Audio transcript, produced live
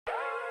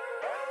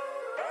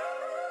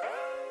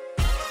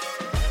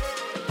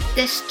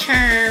This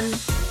term,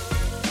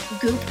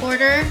 goop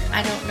hoarder,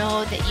 I don't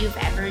know that you've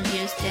ever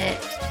used it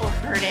or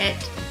heard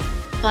it,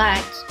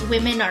 but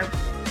women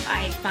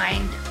I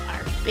find,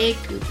 are big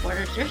goop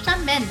hoarders. There's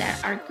some men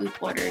that are goop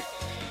hoarders.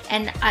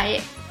 And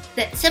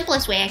the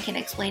simplest way I can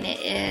explain it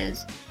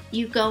is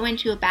you go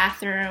into a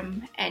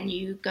bathroom and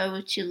you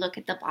go to look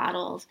at the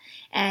bottles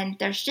and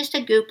there's just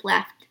a goop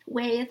left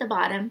way at the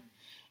bottom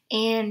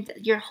and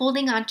you're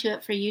holding onto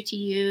it for you to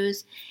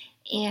use.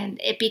 And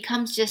it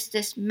becomes just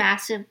this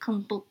massive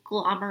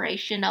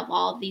conglomeration of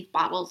all of these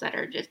bottles that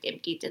are just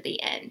empty to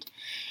the end.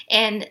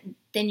 And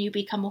then you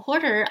become a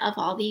hoarder of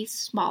all these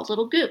small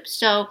little goops.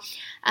 So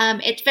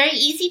it's very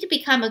easy to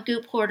become a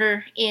goop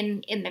hoarder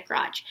in the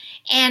garage.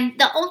 And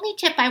the only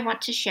tip I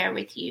want to share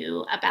with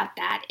you about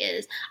that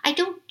is I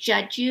don't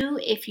judge you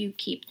if you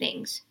keep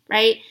things,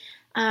 right?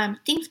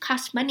 Things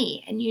cost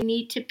money and you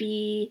need to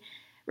be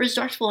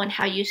resourceful in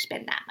how you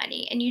spend that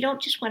money. And you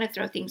don't just want to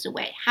throw things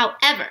away.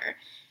 However,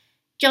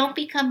 don't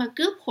become a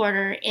goop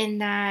hoarder in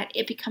that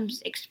it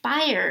becomes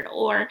expired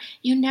or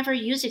you never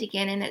use it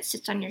again and it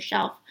sits on your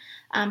shelf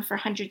for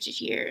hundreds of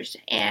years.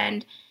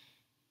 And,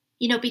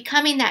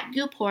 becoming that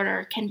goop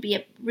hoarder can be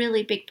a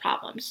really big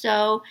problem.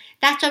 So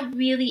that's a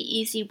really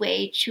easy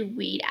way to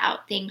weed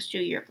out things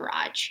through your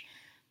garage.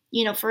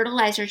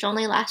 Fertilizers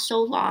only last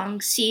so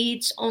long.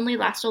 Seeds only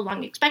last so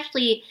long,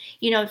 especially,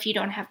 if you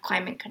don't have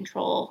climate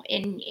control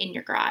in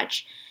your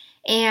garage.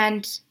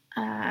 And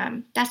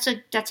that's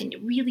a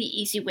really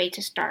easy way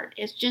to start.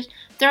 It's just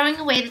throwing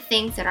away the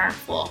things that aren't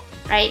full,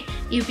 right?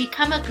 You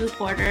become a goop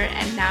hoarder,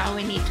 and now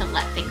we need to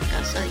let things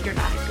go so that you're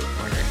not a goop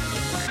hoarder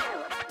anymore.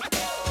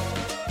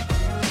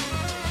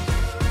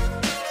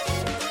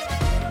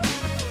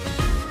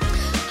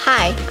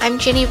 Hi, I'm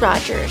Jenny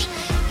Rogers,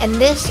 and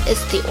this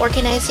is the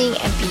Organizing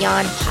and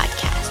Beyond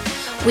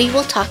podcast. We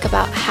will talk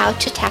about how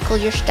to tackle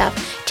your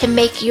stuff to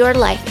make your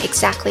life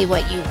exactly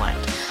what you want.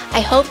 I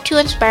hope to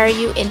inspire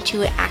you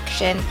into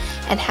action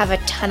and have a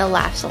ton of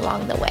laughs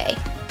along the way.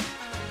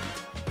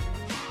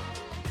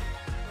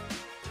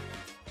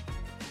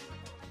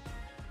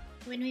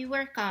 When we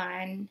work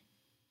on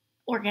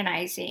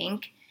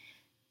organizing,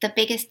 the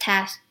biggest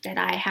task that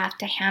I have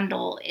to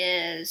handle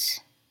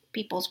is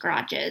people's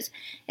garages.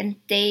 And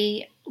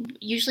they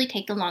usually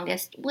take the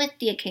longest, with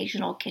the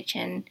occasional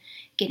kitchen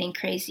getting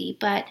crazy.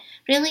 But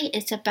really,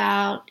 it's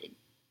about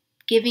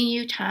giving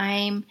you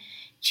time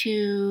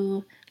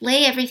to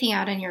lay everything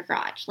out in your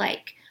garage,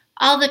 like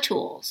all the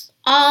tools,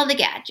 all the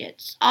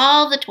gadgets,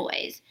 all the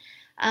toys,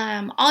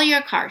 all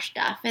your car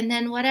stuff, and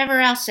then whatever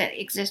else that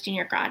exists in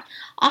your garage.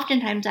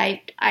 Oftentimes,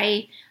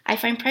 I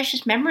find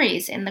precious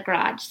memories in the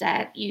garage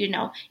that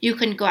you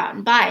couldn't go out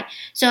and buy.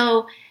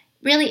 So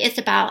really, it's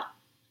about,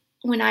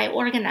 when I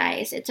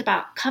organize, it's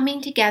about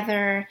coming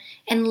together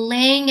and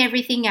laying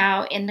everything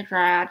out in the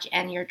garage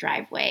and your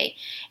driveway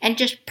and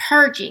just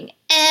purging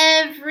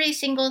every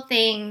single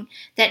thing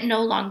that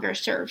no longer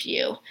serves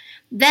you.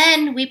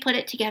 Then we put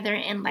it together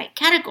in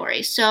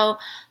categories. So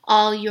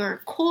all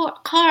your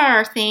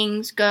car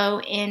things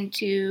go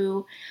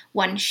into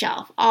one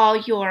shelf. All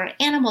your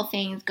animal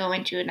things go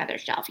into another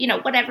shelf.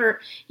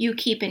 Whatever you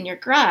keep in your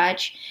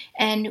garage.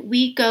 And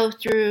we go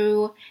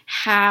through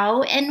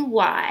how and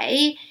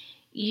why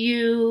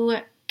you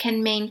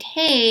can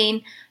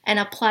maintain and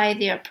apply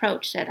the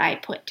approach that I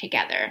put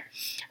together.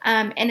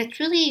 And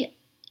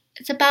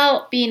it's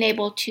about being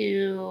able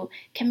to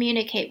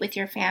communicate with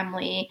your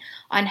family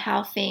on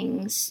how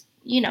things,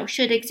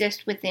 should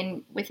exist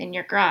within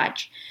your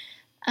garage.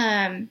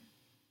 I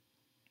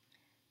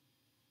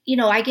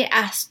get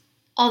asked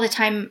all the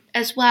time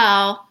as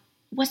well,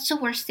 what's the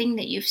worst thing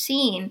that you've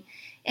seen?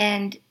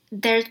 And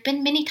there's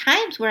been many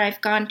times where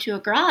I've gone to a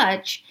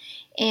garage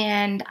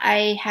and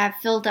I have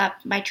filled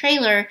up my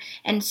trailer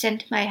and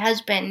sent my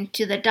husband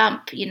to the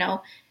dump.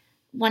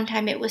 One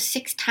time it was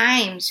 6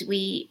 times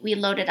we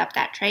loaded up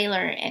that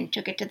trailer and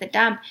took it to the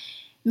dump.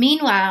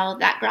 Meanwhile,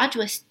 that garage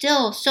was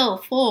still so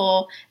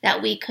full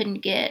that we couldn't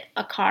get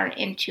a car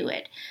into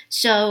it.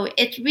 So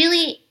it's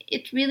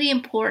really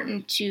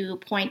important to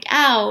point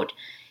out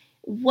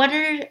what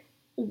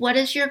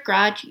is your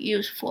garage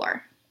used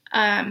for?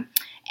 And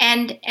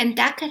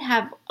that could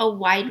have a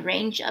wide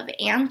range of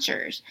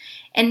answers.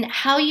 And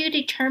how you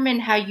determine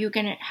how you're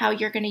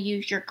gonna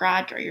use your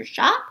garage or your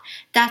shop,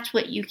 that's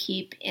what you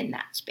keep in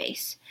that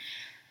space.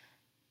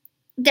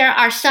 There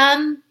are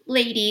some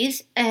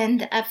ladies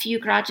and a few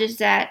garages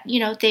that,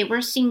 they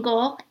were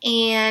single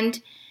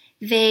and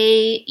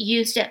they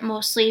used it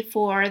mostly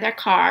for their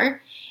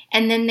car,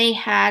 and then they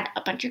had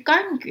a bunch of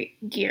garden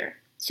gear.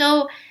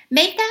 So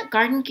make that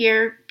garden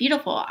gear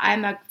beautiful.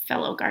 I'm a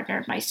fellow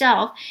gardener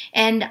myself,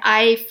 and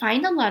I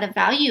find a lot of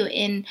value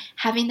in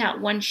having that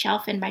one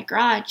shelf in my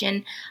garage,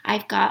 and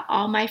I've got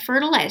all my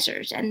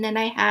fertilizers, and then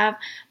I have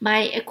my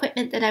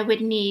equipment that I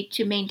would need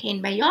to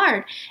maintain my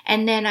yard,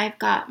 and then I've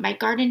got my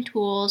garden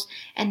tools,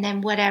 and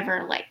then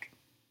whatever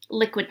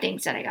liquid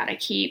things that I gotta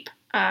keep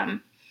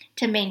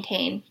to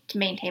maintain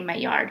my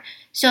yard.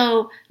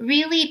 So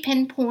really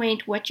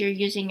pinpoint what you're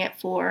using it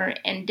for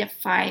and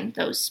define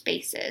those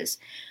spaces.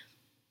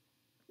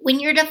 When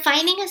you're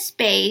defining a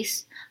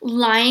space,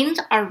 lines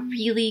are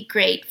really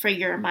great for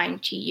your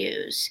mind to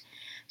use.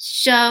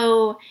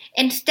 So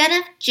instead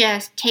of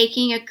just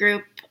taking a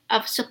group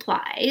of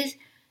supplies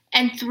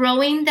and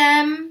throwing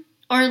them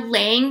or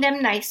laying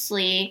them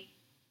nicely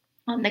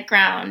on the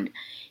ground,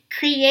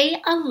 create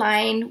a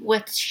line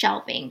with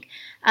shelving.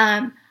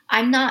 I'm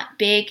not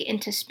big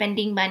into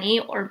spending money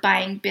or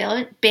buying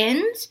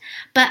bins,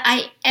 but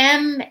I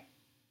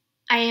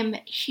am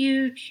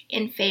huge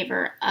in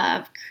favor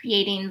of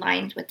creating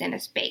lines within a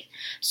space.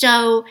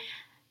 So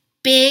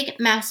big,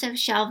 massive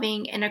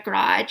shelving in a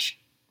garage,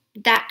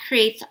 that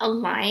creates a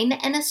line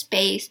and a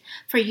space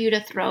for you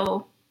to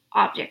throw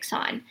objects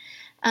on.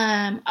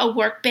 A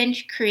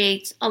workbench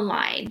creates a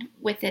line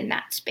within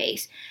that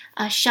space.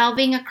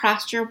 Shelving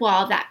across your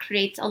wall, that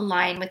creates a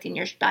line within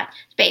your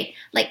space.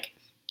 Like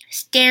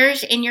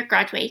stairs in your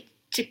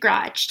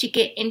garage to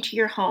get into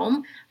your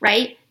home,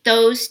 right?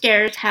 Those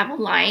stairs have a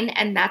line,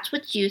 and that's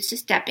what's used to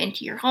step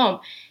into your home.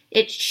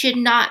 It should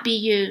not be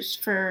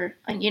used for,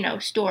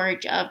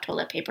 storage of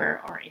toilet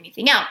paper or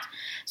anything else.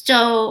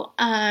 So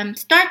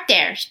start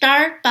there.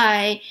 Start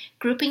by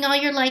grouping all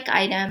your like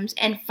items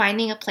and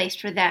finding a place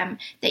for them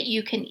that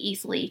you can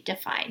easily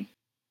define.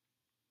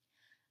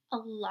 A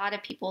lot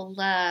of people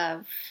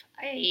love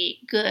a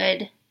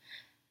good,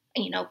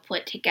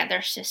 put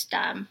together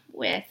system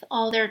with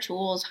all their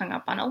tools hung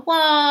up on a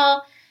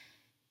wall.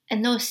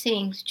 And those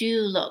things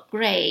do look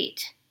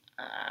great.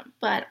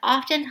 But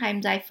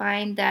oftentimes I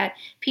find that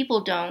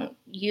people don't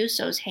use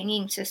those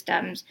hanging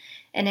systems,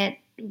 and it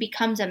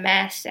becomes a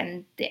mess,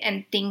 and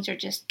things are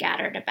just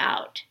scattered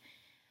about.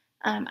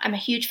 I'm a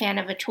huge fan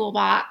of a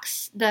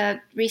toolbox.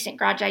 The recent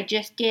garage I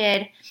just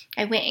did,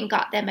 I went and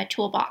got them a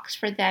toolbox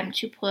for them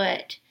to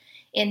put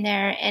in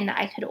there, and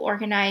I could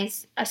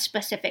organize a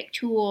specific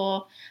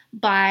tool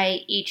by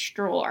each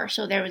drawer.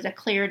 So there was a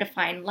clear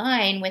defined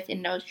line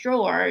within those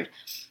drawers,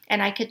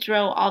 and I could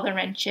throw all the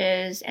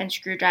wrenches and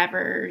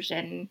screwdrivers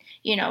and,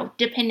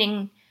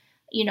 depending,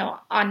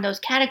 on those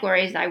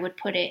categories, I would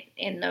put it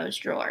in those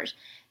drawers.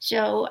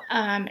 So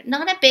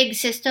not a big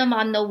system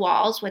on the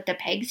walls with the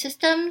peg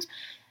systems.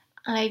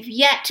 I've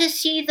yet to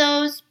see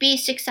those be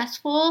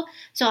successful,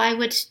 so I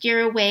would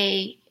steer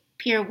away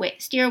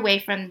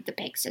from the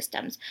peg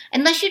systems,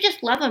 unless you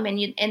just love them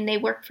and they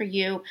work for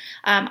you.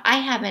 I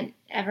haven't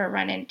ever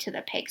run into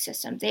the peg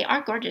systems. They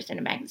are gorgeous in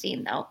a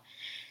magazine, though.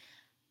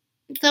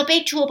 So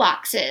big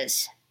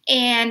toolboxes,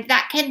 and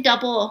that can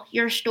double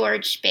your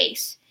storage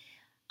space.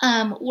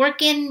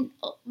 Work in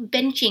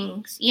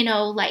benchings,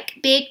 like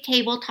big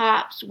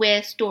tabletops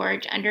with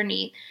storage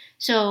underneath.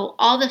 So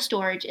all the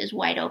storage is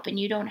wide open.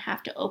 You don't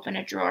have to open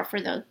a drawer for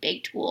those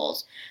big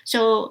tools.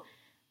 So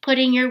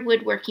putting your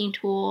woodworking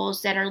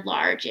tools that are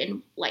large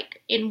in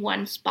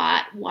one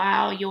spot,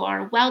 while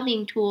your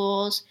welding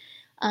tools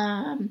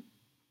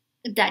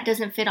that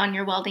doesn't fit on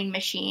your welding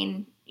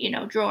machine,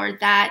 drawer,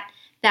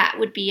 that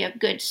would be a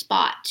good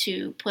spot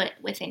to put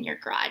within your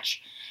garage.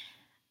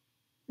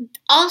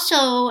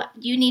 Also,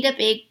 you need a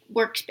big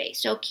workspace,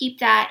 so keep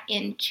that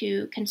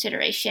into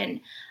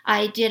consideration.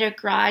 I did a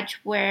garage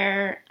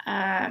where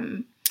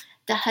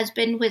the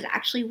husband was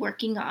actually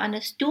working on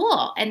a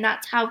stool, and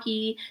that's what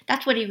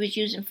he was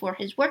using for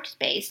his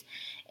workspace.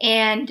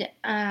 And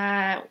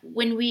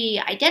when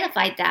we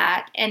identified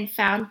that and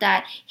found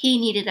that he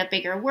needed a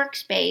bigger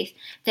workspace,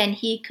 then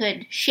he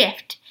could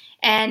shift,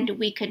 and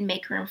we could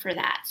make room for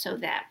that, so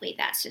that way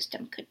that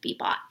system could be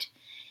bought.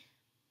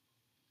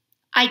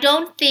 I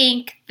don't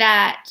think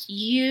that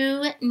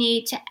you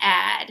need to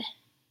add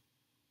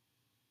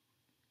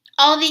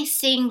all these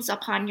things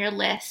upon your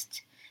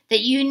list that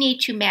you need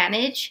to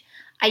manage.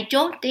 I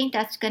don't think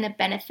that's going to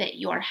benefit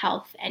your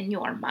health and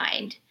your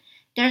mind.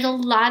 There's a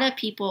lot of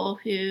people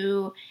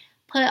who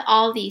put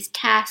all these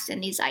tasks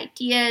and these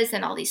ideas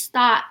and all these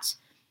thoughts,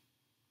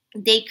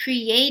 they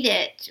create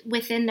it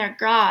within their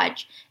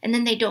garage, and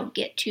then they don't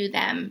get to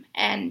them,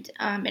 and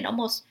it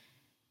almost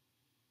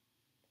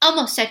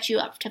sets you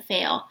up to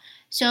fail.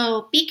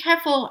 So be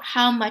careful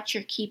how much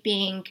you're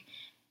keeping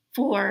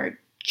for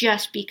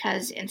just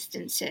because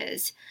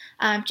instances.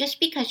 Just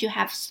because you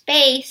have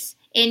space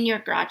in your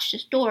garage to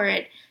store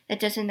it, that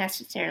doesn't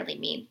necessarily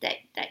mean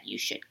that you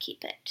should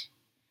keep it.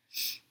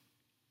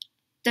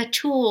 The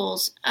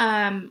tools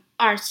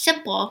are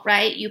simple,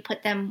 right? You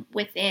put them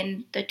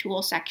within the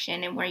tool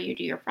section and where you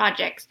do your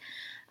projects.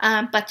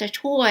 But the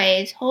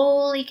toys,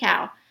 holy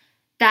cow,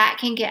 that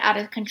can get out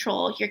of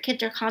control. Your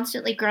kids are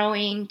constantly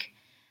growing,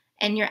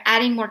 and you're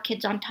adding more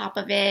kids on top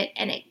of it,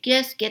 and it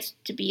just gets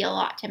to be a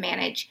lot to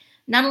manage.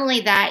 Not only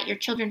that, your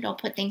children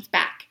don't put things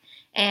back,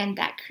 and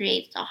that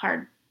creates a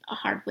hard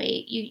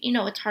way.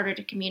 It's harder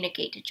to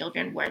communicate to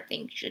children where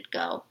things should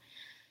go.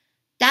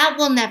 That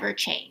will never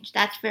change.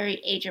 That's very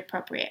age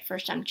appropriate for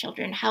some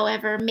children.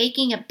 However,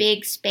 making a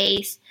big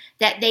space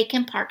that they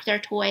can park their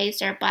toys,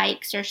 their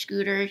bikes, their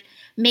scooters,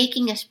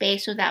 making a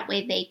space so that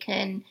way they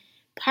can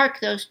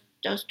park those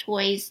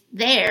toys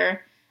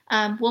there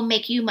will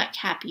make you much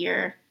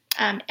happier.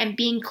 And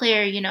being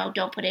clear,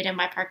 don't put it in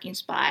my parking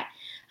spot.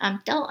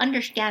 They'll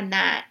understand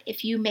that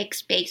if you make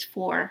space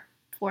for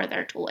for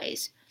their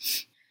toys.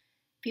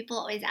 People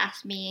always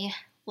ask me,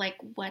 like,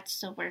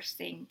 what's the worst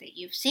thing that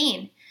you've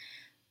seen?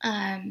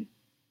 And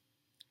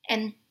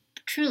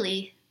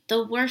truly,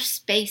 the worst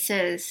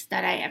spaces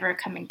that I ever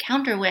come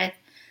encounter with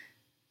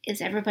is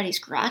everybody's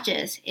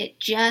garages. It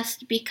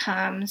just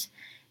becomes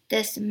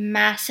this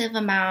massive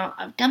amount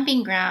of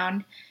dumping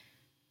ground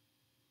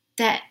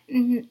that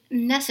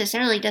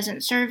necessarily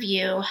doesn't serve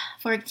you.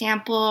 For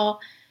example,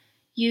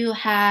 you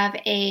have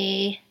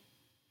a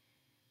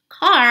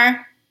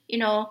car,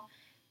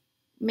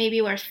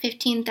 maybe worth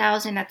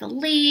 $15,000 at the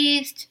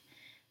least.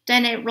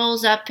 Then it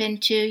rolls up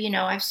into,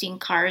 I've seen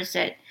cars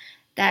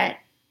that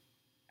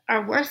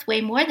are worth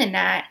way more than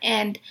that,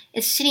 and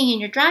it's sitting in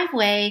your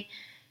driveway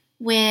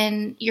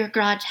when your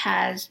garage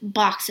has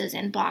boxes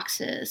and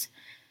boxes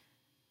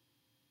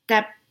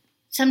that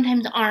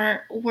sometimes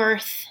aren't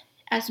worth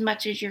as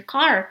much as your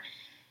car.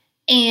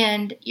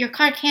 And your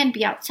car can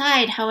be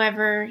outside,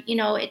 however,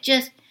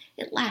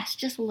 it lasts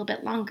just a little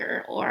bit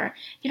longer, or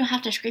you don't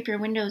have to scrape your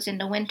windows in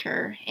the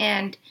winter.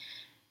 And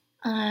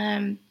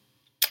I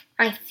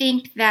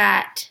think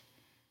that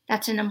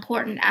that's an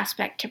important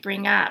aspect to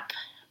bring up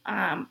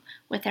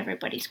with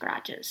everybody's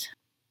garages.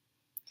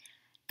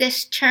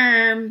 This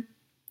term,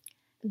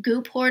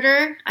 goop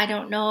hoarder, I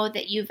don't know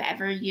that you've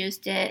ever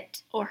used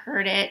it or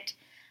heard it,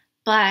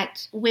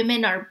 but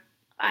women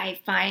I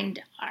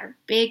find, are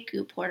big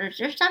goop hoarders.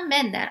 There's some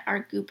men that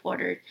are goop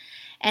hoarders.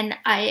 And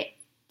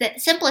the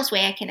simplest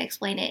way I can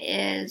explain it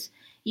is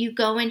you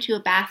go into a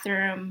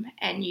bathroom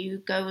and you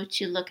go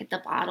to look at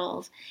the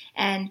bottles,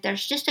 and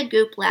there's just a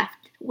goop left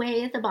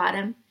way at the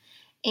bottom,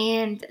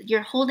 and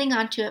you're holding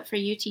onto it for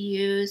you to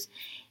use,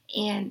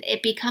 and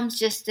it becomes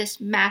just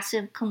this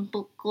massive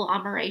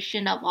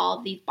conglomeration of all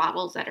of these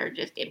bottles that are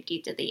just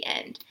empty to the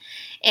end.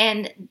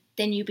 And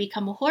then you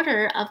become a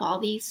hoarder of all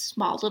these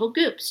small little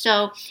goops.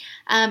 So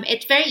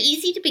it's very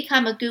easy to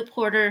become a goop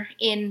hoarder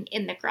in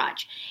the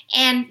garage.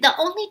 And the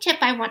only tip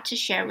I want to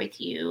share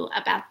with you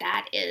about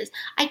that is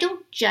I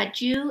don't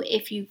judge you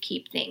if you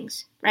keep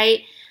things,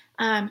 right?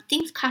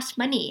 Things cost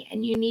money,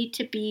 and you need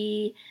to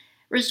be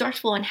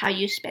resourceful in how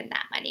you spend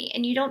that money.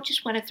 And you don't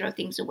just want to throw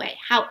things away.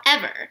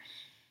 However,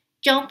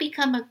 don't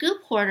become a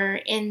goop hoarder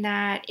in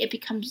that it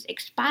becomes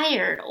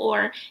expired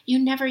or you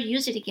never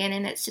use it again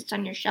and it sits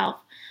on your shelf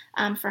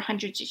for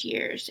hundreds of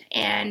years.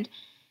 And,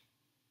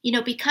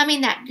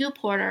 becoming that goop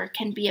hoarder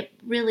can be a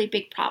really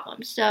big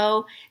problem.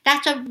 So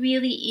that's a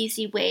really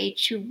easy way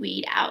to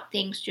weed out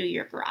things through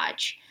your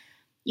garage.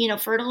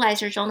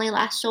 Fertilizers only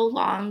last so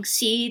long.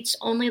 Seeds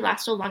only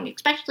last so long,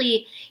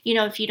 especially,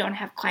 if you don't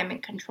have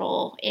climate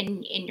control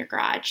in your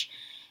garage.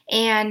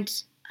 And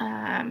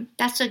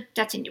that's a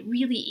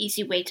really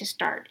easy way to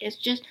start. It's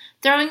just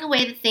throwing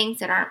away the things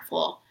that aren't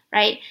full,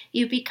 right?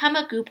 You become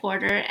a goop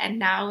hoarder, and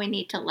now we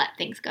need to let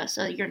things go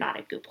so you're not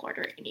a goop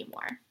hoarder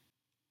anymore.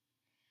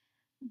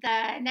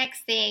 The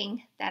next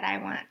thing that I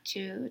want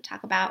to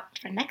talk about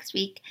for next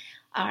week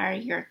are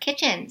your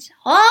kitchens.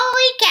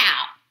 Holy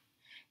cow!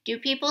 Do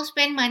people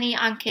spend money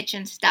on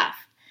kitchen stuff?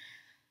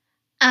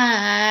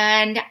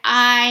 And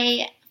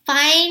I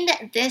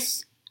find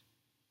this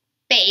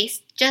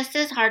space just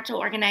as hard to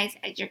organize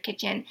as your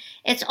kitchen.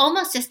 It's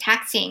almost as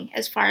taxing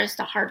as far as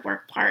the hard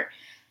work part.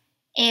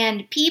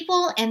 And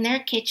people and their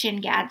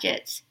kitchen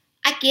gadgets,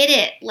 I get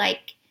it.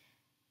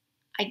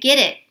 I get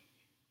it.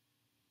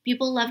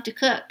 People love to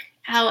cook.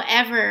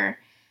 However,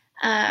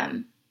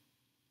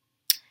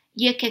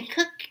 you can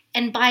cook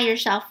and buy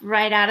yourself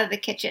right out of the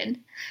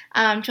kitchen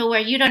to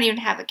where you don't even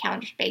have a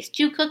counter space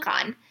to cook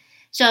on.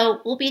 So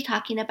we'll be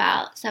talking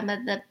about some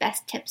of the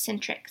best tips and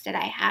tricks that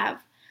I have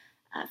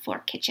for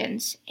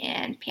kitchens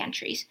and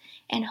pantries.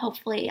 And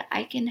hopefully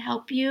I can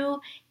help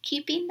you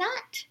keeping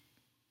that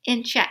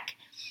in check.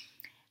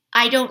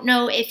 I don't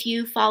know if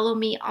you follow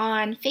me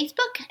on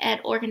Facebook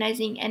at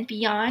Organizing and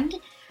Beyond.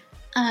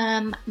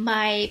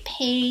 My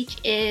page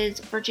is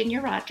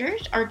Virginia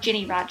Rogers or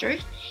Jenny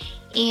Rogers,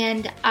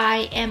 and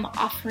I am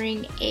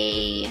offering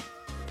a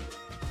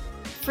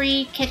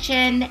free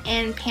kitchen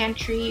and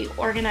pantry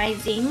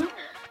organizing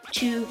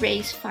to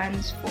raise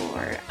funds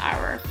for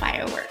our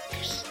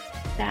fireworks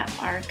that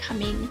are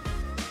coming.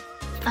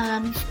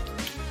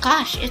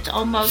 It's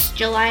almost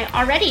July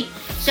already.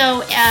 So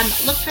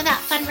look for that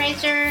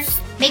fundraiser.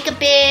 Make a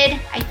bid.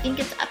 I think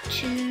it's up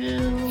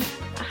to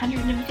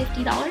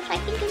 $150, I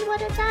think is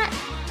what it's at.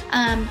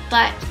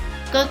 But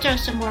go throw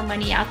some more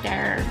money out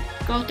there.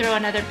 Go throw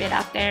another bid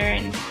out there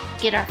and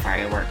get our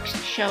fireworks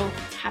show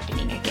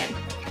happening again.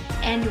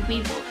 And we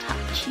will talk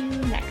to you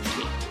next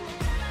week.